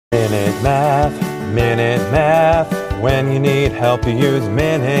Minute Math. When you need help, you use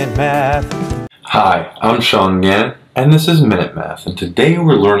Minute Math. Hi, I'm Sean again, and this is Minute Math, and today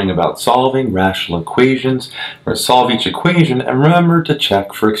we're learning about solving rational equations. We're going to solve each equation and remember to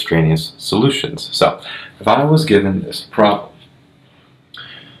check for extraneous solutions. So, if I was given this problem,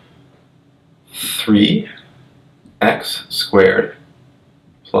 3x squared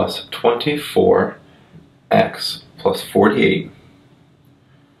plus 24x plus 48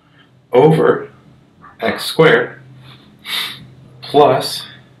 over x squared plus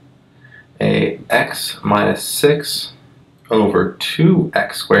a x minus 6 over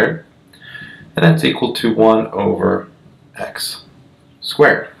 2x squared, and that's equal to 1 over x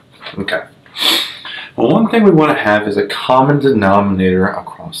squared. Okay. Well, one thing we want to have is a common denominator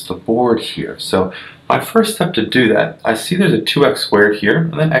across the board here. So my first step to do that, I see there's a 2x squared here,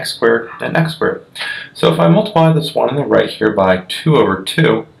 and then x squared, and x squared. So if I multiply this one on the right here by 2 over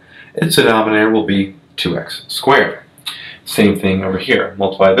 2, its denominator will be 2x squared. Same thing over here.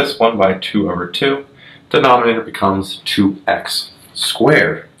 Multiply this one by 2 over 2. Denominator becomes 2x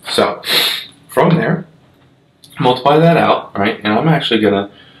squared. So from there, multiply that out, right? And I'm actually going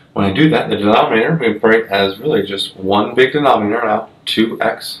to, when I do that, the denominator, we write as really just one big denominator now,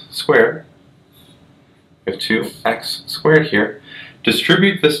 2x squared. We have 2x squared here.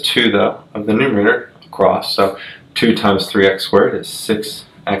 Distribute this 2, though, of the numerator across. So 2 times 3x squared is 6x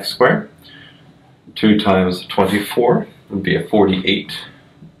squared. 2 times 24 would be a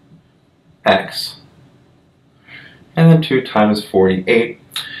 48x. And then 2 times 48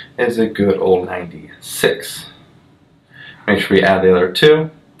 is a good old 96. Make sure we add the other 2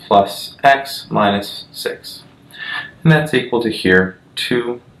 plus x minus 6. And that's equal to here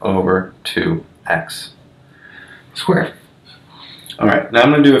 2 over 2x squared. Alright, now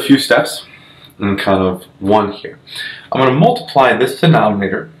I'm going to do a few steps in kind of one here. I'm going to multiply this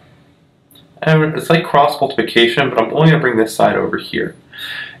denominator. And it's like cross multiplication, but I'm only going to bring this side over here.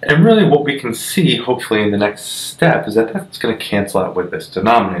 And really what we can see, hopefully in the next step, is that that's going to cancel out with this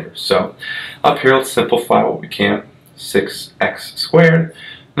denominator. So up here, let's simplify what we can. 6x squared,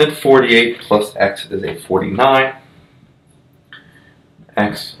 and then 48 plus x is a 49.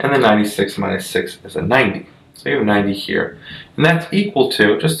 X, and then 96 minus 6 is a 90. So you have 90 here. And that's equal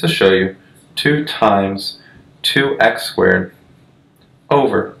to, just to show you, 2 times 2x squared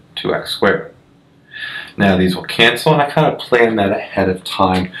over 2x squared. Now these will cancel, and I kind of planned that ahead of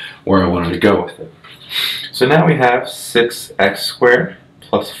time where I wanted to go with it. So now we have 6x squared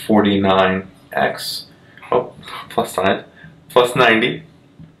plus 49x, plus 90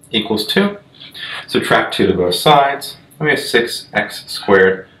 equals 2. Subtract 2 to both sides, and we have 6x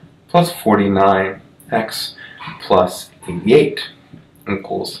squared plus 49x plus 88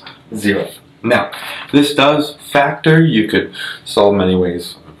 equals 0. Now, this does factor. You could solve many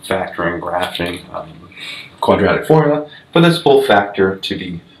ways, factoring, graphing, quadratic formula, but this will factor to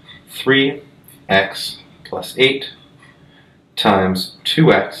be 3x plus 8 times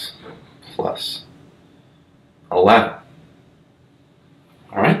 2x plus 11.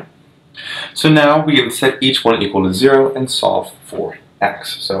 Alright? So now we can set each one equal to 0 and solve for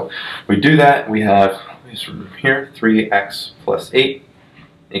x. So we do that, we have here 3x plus 8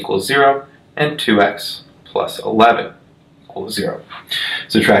 equals 0, and 2x plus 11 equals 0.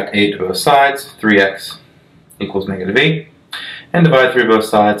 Subtract 8 to both sides, 3x equals negative 8, and divide through both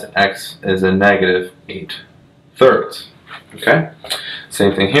sides, x is a negative 8/3. Okay?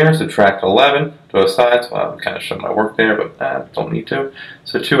 Same thing here, subtract 11 to both sides. Well, I'm kind of showing my work there, but don't need to.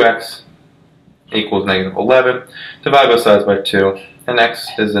 So 2x equals negative 11. Divide both sides by 2, and x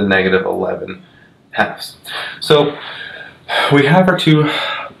is a negative 11 halves. So we have our two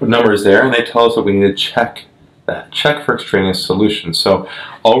numbers there, and they tell us that we need to check that. Check for extraneous solutions. So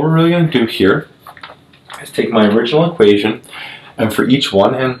all we're really going to do here is take my original equation, and for each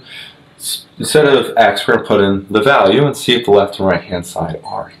one, and instead of x, we're going to put in the value and see if the left and right hand side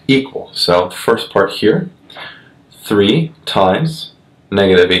are equal. So the first part here, 3 times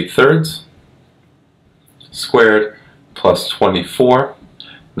negative 8/3 squared plus 24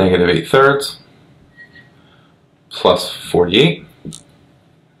 negative 8/3 plus 48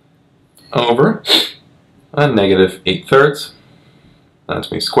 over a negative 8/3,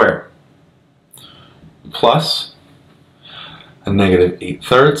 that's me squared, plus a negative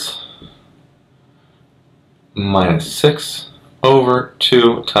 8/3 minus 6 over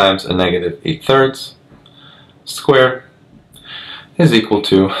 2 times a negative 8/3 squared is equal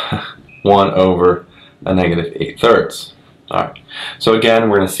to 1 over a negative 8/3. Alright, so again,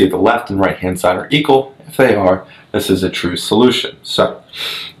 we're going to see if the left and right hand side are equal. If they are, this is a true solution. So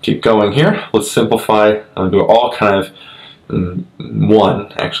keep going here. Let's simplify. I'm going to do it all kind of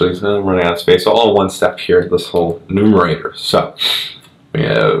 1, actually, so I'm running out of space. So all in one step here, this whole numerator. So we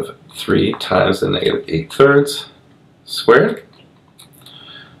have 3 times the negative 8/3 squared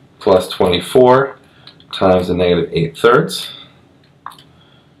plus 24 times the negative 8/3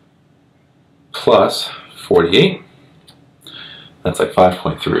 plus 48. That's like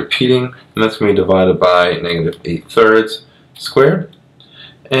 5.3 repeating, and that's going to be divided by negative 8/3 squared.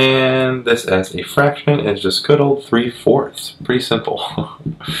 And this as a fraction is just good old 3/4. Pretty simple.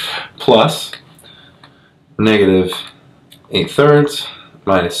 Plus negative 8/3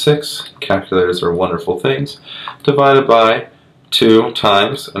 minus 6, calculators are wonderful things, divided by 2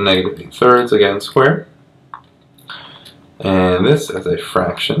 times a negative 8/3, again squared. And this as a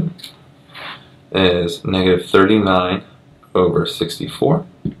fraction is negative 39 over 64.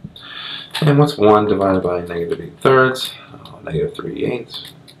 And what's 1 divided by negative 8/3? Oh, negative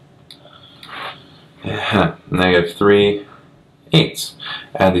 3/8. Yeah, negative 3/8.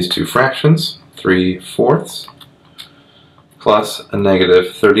 Add these two fractions, 3/4 plus a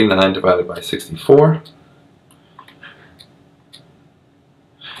negative 39 divided by 64.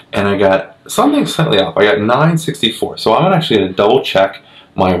 And I got something slightly off. I got 9/64. So I'm actually going to double check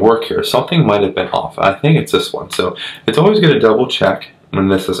my work here. Something might have been off. I think it's this one. So it's always good to double check when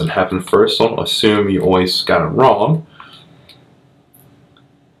this doesn't happen first. Don't assume you always got it wrong.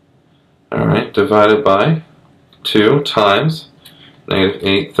 Alright, divided by 2 times negative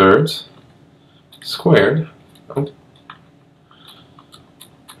 8/3 squared. Oh.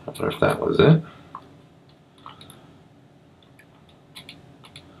 I wonder if that was it.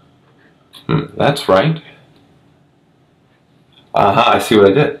 That's right. Aha, I see what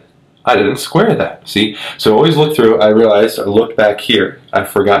I did. I didn't square that. See? So always look through. I realized, I looked back here, I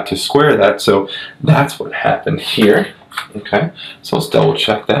forgot to square that, so that's what happened here. Okay, so let's double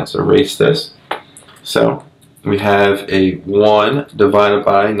check that. So erase this. So we have a 1 divided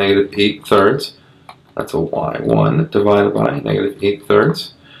by negative 8/3. That's a y. 1 divided by negative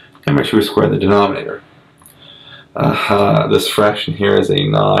 8/3. And make sure we square the denominator. This fraction here is a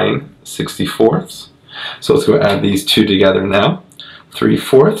 9/64. So let's go add these two together now.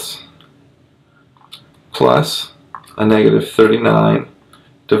 3/4 plus a negative 39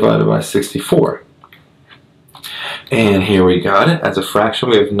 divided by 64. And here we got it. As a fraction,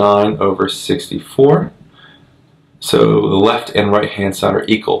 we have 9 over 64. So the left and right hand side are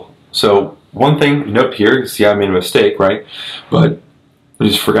equal. So one thing, note here, you see I made a mistake, right? But I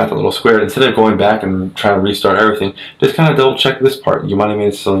just forgot the little square. Instead of going back and trying to restart everything, just kind of double check this part. You might have made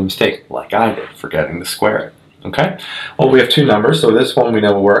a silly mistake, like I did, forgetting to square it. Okay? Well, we have two numbers, so this one we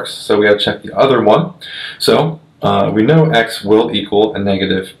know works, so we got to check the other one. So we know x will equal a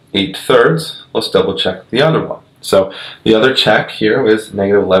negative 8/3. Let's double check the other one. So the other check here is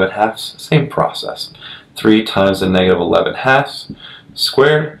negative 11/2, same process. 3 times the negative 11/2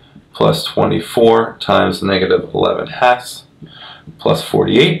 squared plus 24 times negative 11/2 plus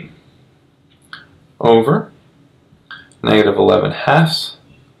 48 over negative 11/2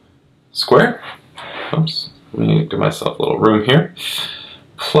 squared. Oops, let me give myself a little room here.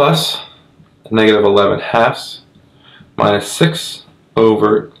 Plus negative 11/2 minus 6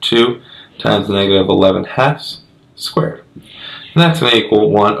 over 2 times negative 11/2 squared. And that's going to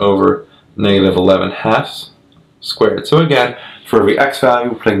equal 1 over negative 11/2 squared. So again, for every x value,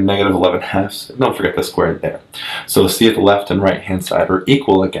 we're putting negative 11/2. Don't forget the squared there. So see if the left and right hand side are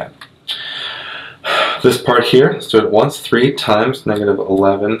equal again. This part here, let's do it once. 3 times negative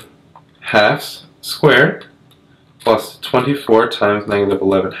 11/2 squared plus 24 times negative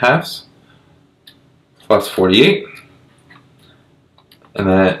 11/2 plus 48. And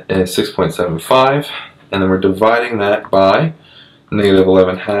that is 6.75. And then we're dividing that by negative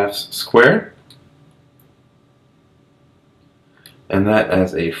 11/2 squared. And that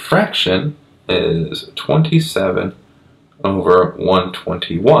as a fraction is 27 over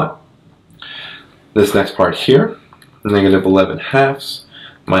 121. This next part here, negative 11/2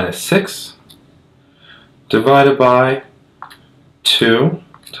 minus 6 divided by 2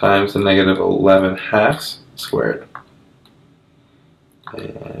 times the negative 11/2 squared.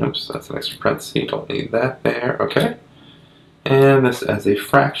 And, oops, that's an extra parenthesis, don't need that there, okay. And this as a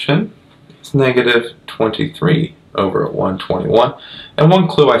fraction is negative 23 over 121. And one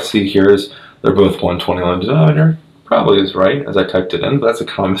clue I see here is they're both 121 denominator. Probably is right as I typed it in, but that's a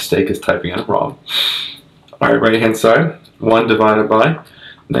common mistake, is typing it wrong. Alright, right hand side, 1 divided by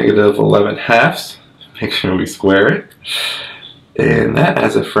negative 11/2. Make sure we square it. And that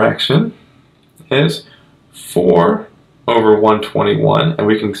as a fraction is 4 over 121, and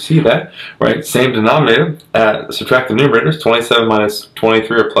we can see that, right, same denominator, subtract the numerators, 27 minus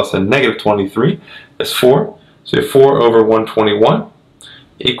 23 or plus a negative 23 is 4, So 4 over 121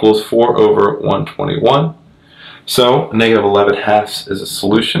 equals 4 over 121. So negative 11 halves is a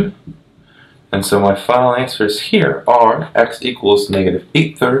solution. And so my final answers here are x equals negative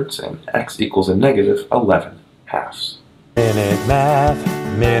 8 thirds and x equals a negative 11 halves. Minute Math,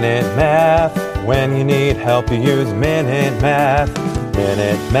 when you need help you use Minute Math.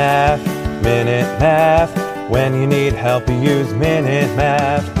 Minute Math, when you need help you use Minute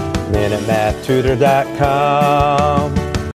Math. MinuteMathTutor.com